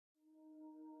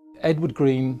Edward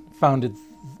Greene founded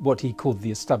what he called the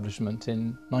establishment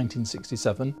in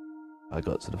 1967. I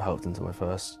got sort of helped into my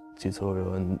first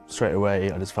tutorial and straight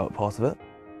away I just felt part of it.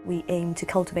 We aim to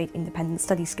cultivate independent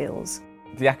study skills.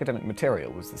 The academic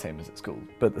material was the same as at school,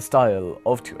 but the style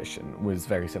of tuition was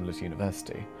very similar to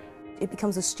university. It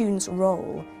becomes a student's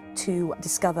role to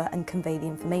discover and convey the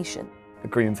information. The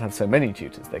Greenes have so many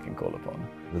tutors they can call upon.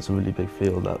 There's a really big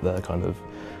field that they're kind of,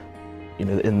 you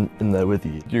know, in there with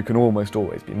you. You can almost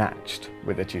always be matched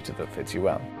with a tutor that fits you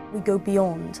well. We go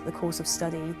beyond the course of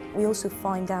study. We also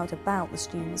find out about the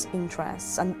students'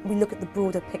 interests and we look at the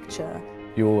broader picture.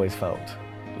 You always felt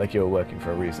like you were working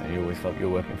for a reason. You always felt you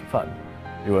were working for fun.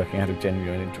 You're working out of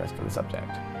genuine interest for the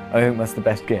subject. I think that's the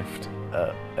best gift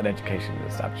an educational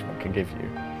establishment can give you.